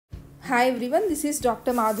Hi everyone, this is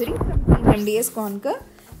Dr. Madhuri from INBDE's Conquer.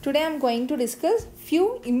 Today I am going to discuss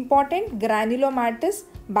few important granulomatous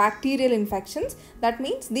bacterial infections. That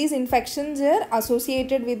means these infections are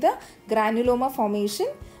associated with the granuloma formation.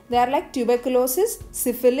 They are like tuberculosis,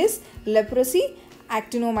 syphilis, leprosy,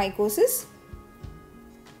 actinomycosis.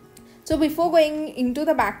 So before going into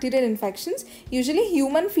the bacterial infections, usually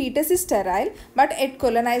human fetus is sterile, but egg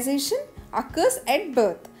colonization occurs at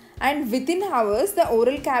birth. And within hours, the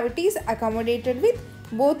oral cavity is accommodated with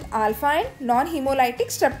both alpha and non-hemolytic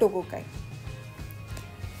streptococci.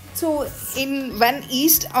 So when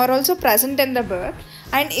yeast are also present in the birth,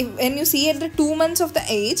 and when you see at the 2 months of the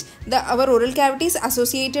age, our oral cavity is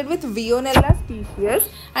associated with Veillonella species,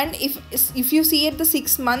 and if you see at the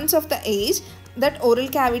 6 months of the age, that oral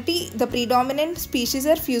cavity, the predominant species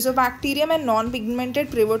are Fusobacterium and non-pigmented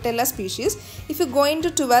Prevotella species. If you go into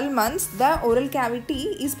 12 months, the oral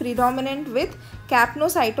cavity is predominant with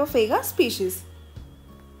Capnocytophaga species.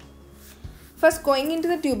 First, going into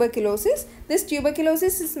the tuberculosis, this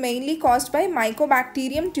tuberculosis is mainly caused by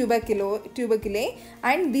Mycobacterium tuberculae,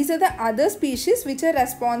 and these are the other species which are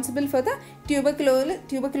responsible for the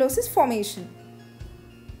tuberculosis formation.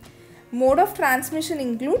 Mode of transmission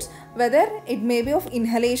includes whether it may be of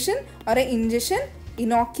inhalation or a ingestion,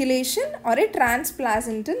 inoculation or a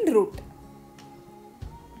transplacental route.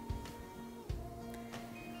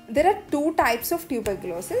 There are two types of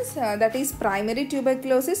tuberculosis, that is primary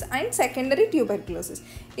tuberculosis and secondary tuberculosis.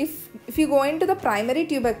 If you go into the primary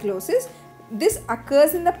tuberculosis, this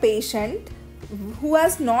occurs in the patient who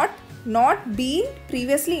has not been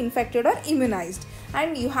previously infected or immunized.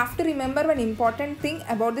 And you have to remember one important thing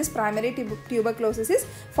about this primary tuberculosis is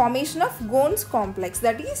formation of Ghon's complex.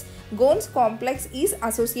 That is, Ghon's complex is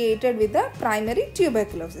associated with the primary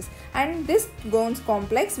tuberculosis, and this Ghon's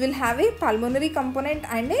complex will have a pulmonary component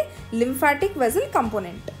and a lymphatic vessel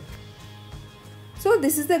component. So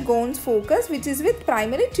this is the Ghon's focus, which is with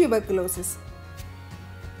primary tuberculosis.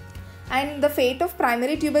 And the fate of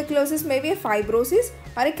primary tuberculosis may be a fibrosis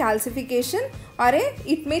or a calcification, or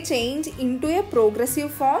it may change into a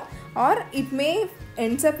progressive form, or it may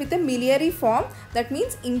ends up with a miliary form, that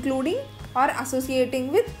means including or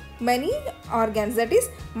associating with many organs, that is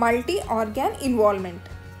multi-organ involvement.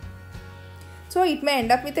 So it may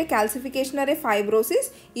end up with a calcification or a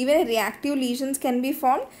fibrosis. Even reactive lesions can be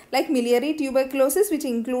formed like miliary tuberculosis, which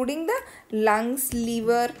including the lungs,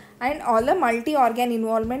 liver and all the multi-organ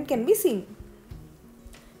involvement can be seen.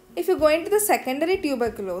 If you go into the secondary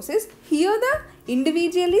tuberculosis, here the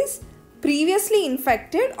individual is previously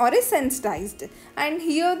infected or is sensitized, and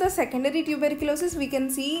here the secondary tuberculosis we can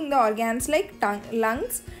see in the organs like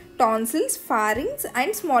lungs, tonsils, pharynx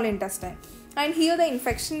and small intestine. And here the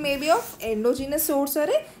infection may be of endogenous source or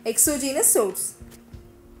a exogenous source.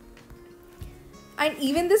 And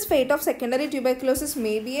even this fate of secondary tuberculosis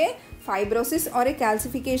may be a fibrosis or a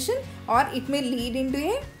calcification, or it may lead into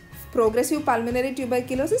a progressive pulmonary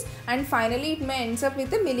tuberculosis, and finally it may ends up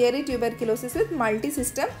with a miliary tuberculosis with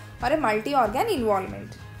multi-system or a multi-organ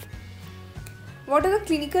involvement. What are the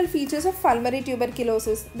clinical features of pulmonary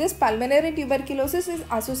tuberculosis? This pulmonary tuberculosis is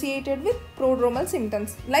associated with prodromal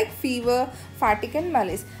symptoms like fever, fatigue and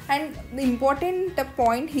malaise. And the important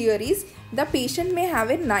point here is the patient may have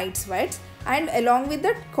a night sweats, and along with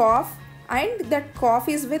that cough, and that cough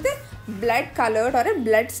is with a blood colored or a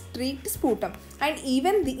blood streaked sputum. And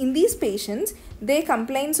even in these patients, they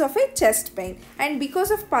complain of a chest pain, and because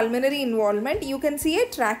of pulmonary involvement you can see a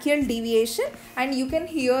tracheal deviation, and you can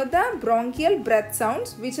hear the bronchial breath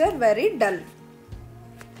sounds which are very dull.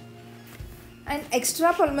 And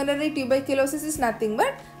extrapulmonary tuberculosis is nothing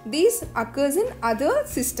but this occurs in other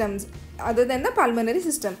systems other than the pulmonary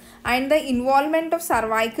system, and the involvement of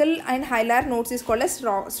cervical and hilar nodes is called as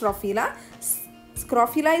scrofula.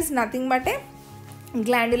 Scrofula is nothing but a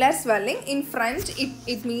glandular swelling. In French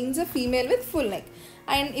it means a female with full neck.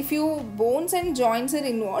 And if you bones and joints are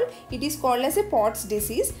involved, it is called as a Pott's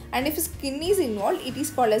disease, and if skin is involved, it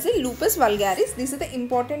is called as a lupus vulgaris. These are the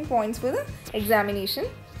important points for the examination.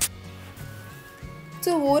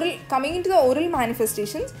 So coming into the oral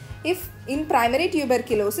manifestations, if in primary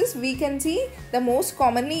tuberculosis we can see the most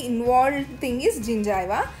commonly involved thing is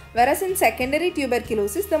gingiva, whereas in secondary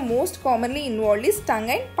tuberculosis the most commonly involved is tongue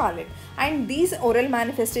and palate. And these oral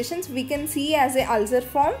manifestations we can see as a ulcer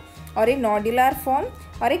form or a nodular form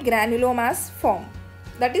or a granulomatous form.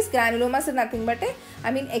 That is, granulomas is nothing but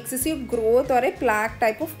excessive growth or a plaque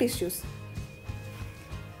type of tissues.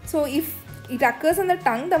 So if it occurs on the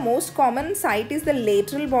tongue, the most common site is the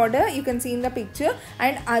lateral border, you can see in the picture,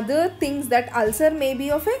 and other things that ulcer may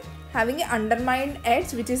be of having an undermined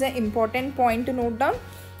edge, which is an important point to note down.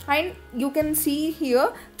 and you can see here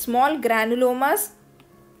small granulomas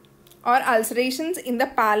or ulcerations in the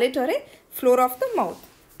palate or a floor of the mouth.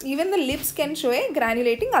 Even the lips can show a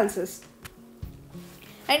granulating ulcers.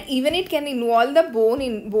 And even it can involve the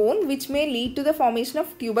bone which may lead to the formation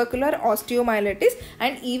of tubercular osteomyelitis,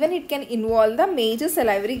 and even it can involve the major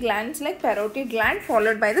salivary glands like parotid gland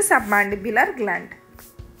followed by the submandibular gland.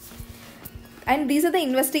 And these are the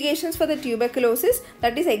investigations for the tuberculosis,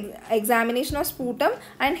 that is examination of sputum.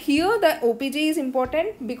 And here the OPG is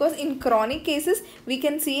important because in chronic cases we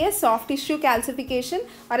can see a soft tissue calcification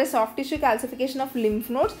or a soft tissue calcification of lymph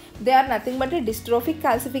nodes. They are nothing but a dystrophic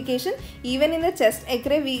calcification. Even in the chest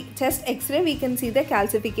X-ray we can see the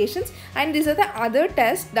calcifications. And these are the other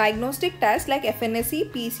tests, diagnostic tests like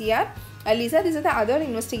FNSE, PCR, ELISA. These are the other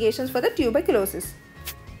investigations for the tuberculosis.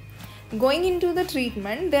 Going into the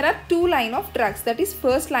treatment, there are two lines of drugs, that is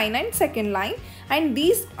first line and second line, and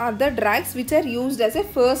these are the drugs which are used as a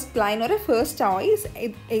first line or a first choice.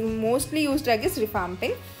 A mostly used drug is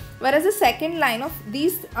rifampin, whereas the second line of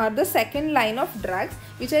these are the second line of drugs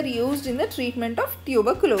which are used in the treatment of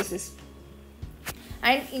tuberculosis.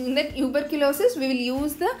 And in the tuberculosis we will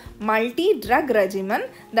use the multi-drug regimen,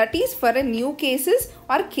 that is for a new cases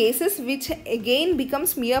or cases which again become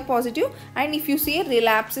smear positive, and if you see a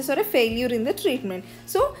relapses or a failure in the treatment.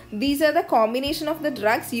 So these are the combination of the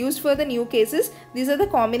drugs used for the new cases. These are the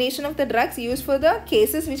combination of the drugs used for the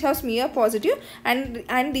cases which have smear positive,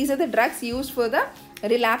 and these are the drugs used for the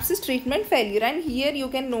relapses treatment failure. And here you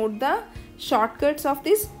can note the shortcuts of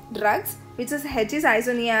these drugs, which is H is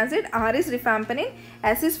isoniazid, R is rifampicin,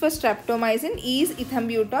 S is for streptomycin, E is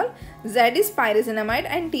ethambutol, Z is pyrazinamide,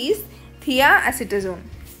 and T is thiacetazone.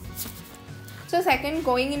 So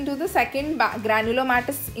going into the second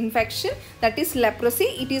granulomatous infection, that is leprosy.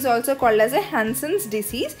 It is also called as a Hansen's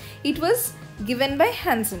disease. It was given by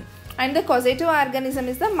Hansen, and the causative organism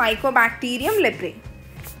is the Mycobacterium leprae.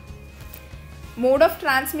 Mode of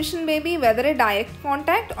transmission may be whether a direct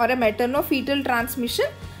contact or a maternal-fetal transmission,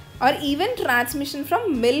 or even transmission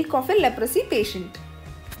from milk of a leprosy patient.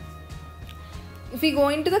 If we go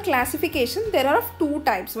into the classification, there are of two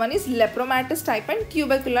types. One is lepromatous type and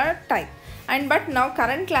tubercular type. But now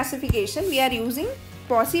current classification we are using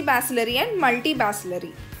paucibacillary and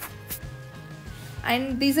multibacillary.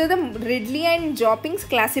 And these are the Ridley and Jopping's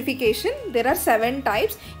classification. There are 7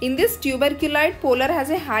 types. In this, tuberculoid polar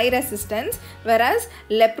has a high resistance, whereas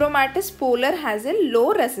lepromatous polar has a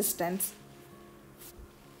low resistance.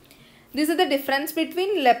 This is the difference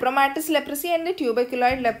between lepromatous leprosy and the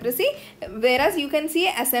tuberculoid leprosy. Whereas you can see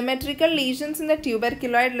asymmetrical lesions in the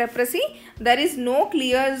tuberculoid leprosy, there is no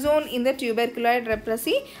clear zone in the tuberculoid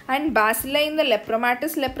leprosy, and bacilli in the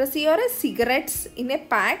lepromatous leprosy or cigarettes in a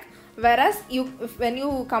pack. Whereas when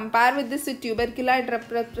you compare with this tuberculoid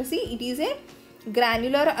leprosy, it is a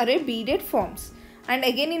granular or a beaded forms. And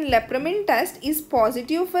again in lepromin test is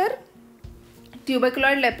positive for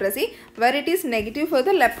tuberculoid leprosy, where it is negative for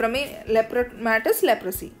the lepromatous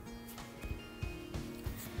leprosy.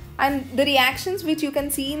 And the reactions which you can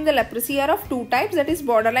see in the leprosy are of two types, that is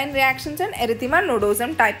borderline reactions and erythema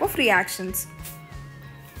nodosum type of reactions.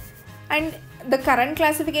 And the current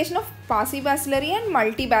classification of paucibacillary and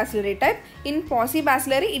multibacillary type. In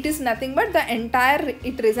paucibacillary, it is nothing but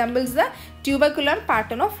it resembles the tubercular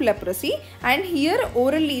pattern of leprosy, and here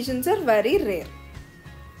oral lesions are very rare.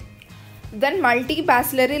 Then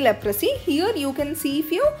multibacillary leprosy, here you can see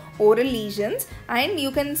few oral lesions, and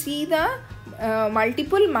you can see the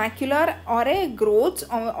multiple macular or a growths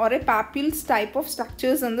or a papules type of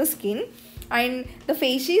structures on the skin. And the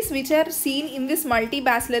facies which are seen in this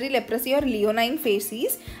multibacillary leprosy are leonine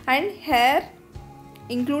facies, and hair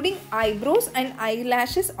including eyebrows and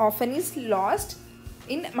eyelashes often is lost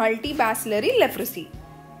in multibacillary leprosy.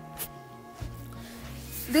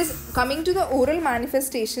 This coming to the oral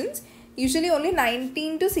manifestations, usually only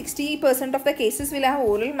 19 to 60% of the cases will have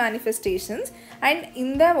oral manifestations, and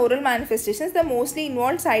in the oral manifestations the mostly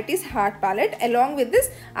involved site is hard palate. Along with this,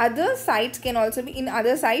 other sites can also be, in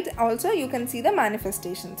other sites also you can see the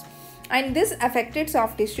manifestations, and this affected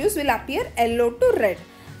soft tissues will appear yellow to red,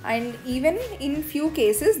 and even in few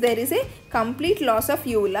cases there is a complete loss of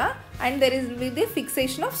uvula, and there is with the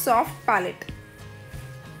fixation of soft palate.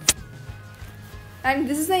 And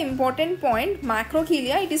this is the important point,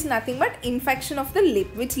 macrochelia, it is nothing but infection of the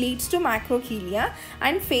lip which leads to macrochelia.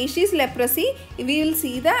 And facies leprosy, we will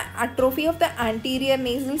see the atrophy of the anterior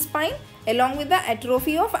nasal spine along with the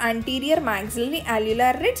atrophy of anterior maxillary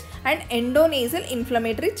alveolar ridge and endonasal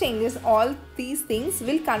inflammatory changes. All these things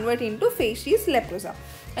will convert into facies leprosa.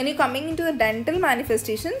 And you coming into the dental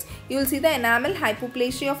manifestations, you will see the enamel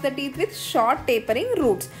hypoplasia of the teeth with short tapering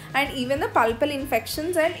roots, and even the pulpal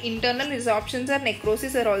infections and internal resorptions or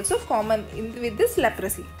necrosis are also common with this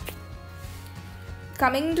leprosy.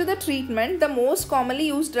 Coming to the treatment, the most commonly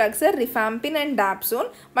used drugs are rifampin and dapsone,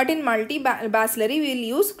 but in multibacillary we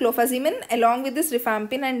will use clofazimine along with this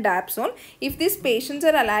rifampin and dapsone. If these patients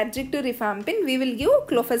are allergic to rifampin, we will give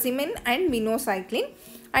clofazimine and minocycline.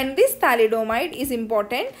 And this thalidomide is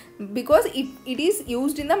important because it is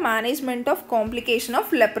used in the management of complication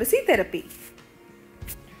of leprosy therapy.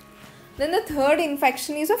 Then the third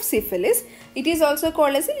infection is of syphilis. It is also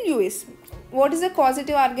called as a Lewis. What is the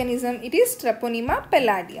causative organism? It is Treponema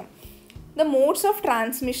palladium. The modes of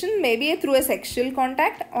transmission may be through a sexual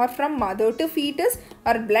contact or from mother to fetus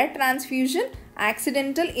or blood transfusion,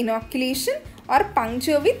 accidental inoculation or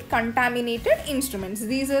puncture with contaminated instruments.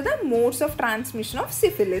 These are the modes of transmission of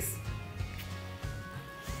syphilis.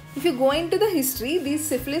 If you go into the history, this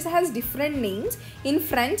syphilis has different names. In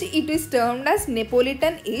French, it is termed as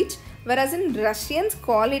Neapolitan itch, whereas in Russians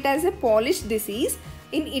call it as a Polish disease.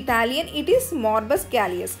 In Italian, it is Morbus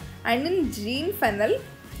Gallus. And in Jean Fennel,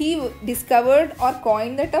 he discovered or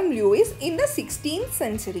coined the term Lewis in the 16th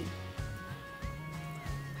century.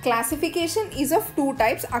 Classification is of two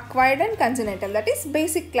types, acquired and congenital, that is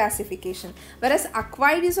basic classification, whereas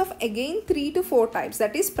acquired is of again 3 to 4 types,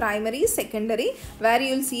 that is primary, secondary, where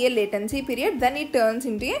you will see a latency period, then it turns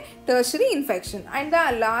into a tertiary infection, and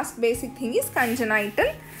the last basic thing is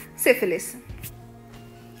congenital syphilis.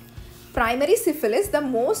 Primary syphilis, the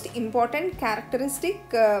most important characteristic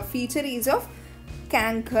feature is of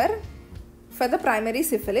canker for the primary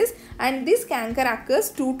syphilis, and this canker occurs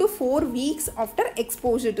 2 to 4 weeks after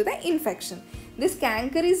exposure to the infection. This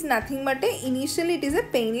canker is nothing but initially it is a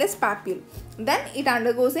painless papule, then it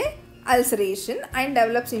undergoes a ulceration and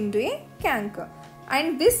develops into a canker,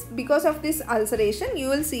 and this because of this ulceration you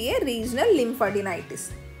will see a regional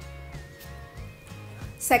lymphadenitis.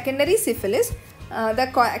 Secondary syphilis,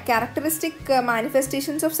 the characteristic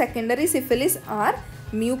manifestations of secondary syphilis are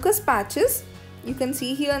mucus patches. You can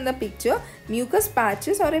see here in the picture mucus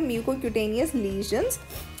patches or a mucocutaneous lesions,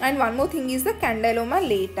 and one more thing is the condyloma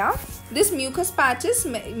lata. This mucus patches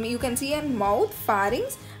you can see in mouth,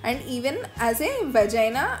 pharynx, and even as a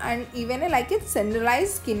vagina, and even like a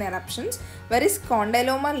centralized skin eruptions. Whereas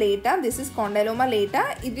condyloma lata, this is condyloma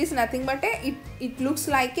lata, it is nothing but it looks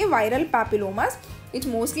like a viral papillomas which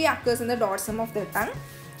mostly occurs in the dorsum of the tongue.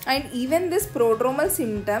 And even this prodromal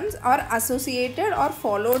symptoms are associated or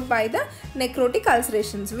followed by the necrotic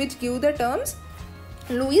ulcerations, which give the terms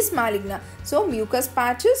Lewis maligna. So mucus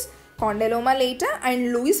patches, condyloma lata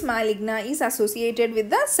and Lewis maligna is associated with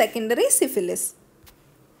the secondary syphilis.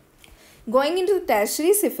 Going into the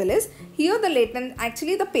tertiary syphilis, here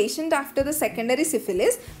the patient after the secondary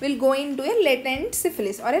syphilis will go into a latent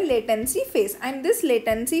syphilis or a latency phase, and this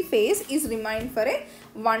latency phase is remained for a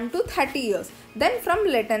 1 to 30 years. Then from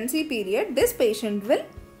latency period, this patient will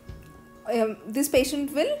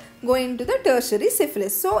go into the tertiary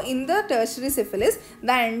syphilis. So in the tertiary syphilis,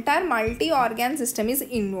 the entire multi-organ system is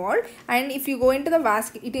involved, and if you go into the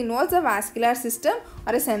it involves the vascular system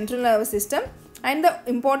or a central nervous system. And the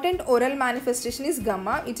important oral manifestation is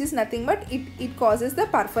gamma, which is nothing but it causes the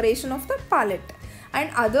perforation of the palate. And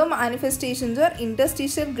other manifestations are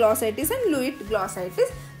interstitial glossitis and luate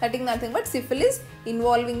glossitis, that is nothing but syphilis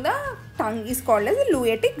involving the tongue is called as a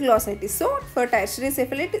luatic glossitis. So for tertiary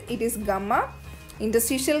syphilis, it is gamma,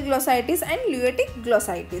 interstitial glossitis and luatic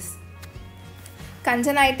glossitis.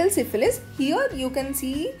 Congenital syphilis, here you can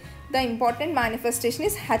see the important manifestation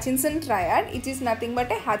is Hutchinson triad. It is nothing but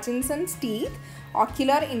a Hutchinson's teeth,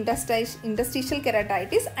 ocular interstitial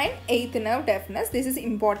keratitis and 8th nerve deafness. This is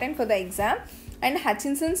important for the exam. And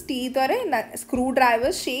Hutchinson's teeth are a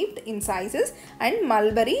screwdriver shaped incisors and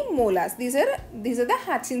mulberry molars. These are the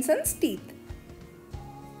Hutchinson's teeth.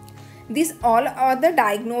 These all are the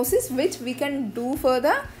diagnosis which we can do for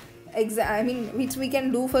the which we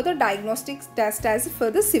can do for the diagnostic test as for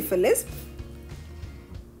the syphilis.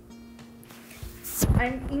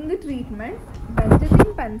 And in the treatment,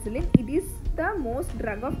 benzathine penicillin, it is the most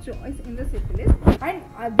drug of choice in the syphilis, and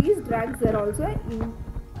these drugs are also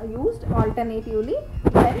used alternatively.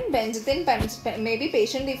 When benzathine penicillin, maybe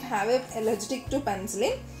patient if have a allergic to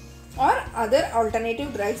penicillin, or other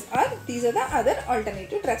alternative drugs are, these are the other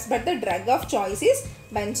alternative drugs, but the drug of choice is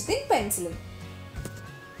benzathine penicillin.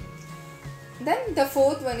 Then the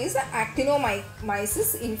fourth one is the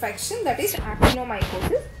actinomyces infection, that is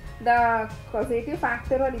actinomycosis. the causative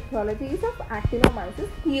factor or etiology is of actinomyces.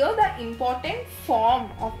 Here the important form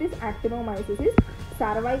of this actinomyces is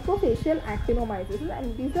cervicofacial actinomyces,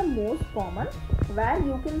 and it is the most common, where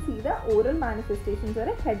you can see the oral manifestations or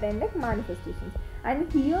a head and neck manifestations.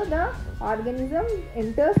 And here the organism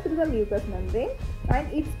enters through the mucous membrane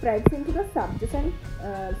and it spreads into the subjacent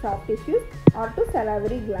soft tissues or to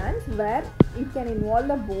salivary glands, where it can involve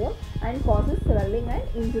the bone and causes swelling and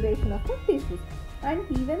induration of the tissues. And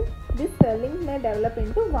even this swelling may develop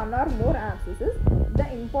into one or more abscesses. The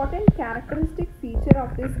important characteristic feature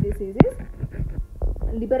of this disease is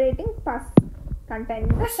liberating pus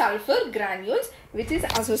containing the sulfur granules, which is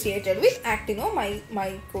associated with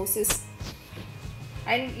actinomycosis.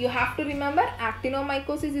 And you have to remember,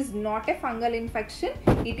 actinomycosis is not a fungal infection,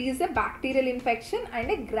 it is a bacterial infection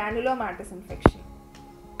and a granulomatous infection.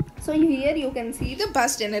 So here you can see the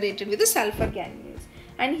pus generated with the sulfur granules.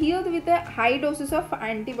 And here with the high doses of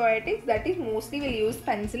antibiotics, that is mostly will use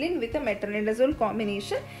penicillin with a metronidazole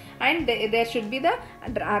combination, and there should be the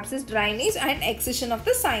abscess drainage and excision of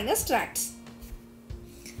the sinus tracts.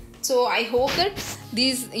 So I hope that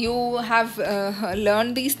you have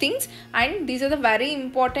learned these things, and these are the very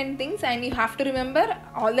important things, and you have to remember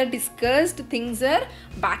all the discussed things are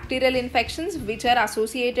bacterial infections which are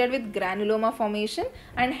associated with granuloma formation,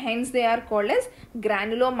 and hence they are called as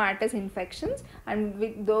granulomatous infections,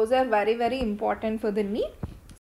 and those are very important for the knee.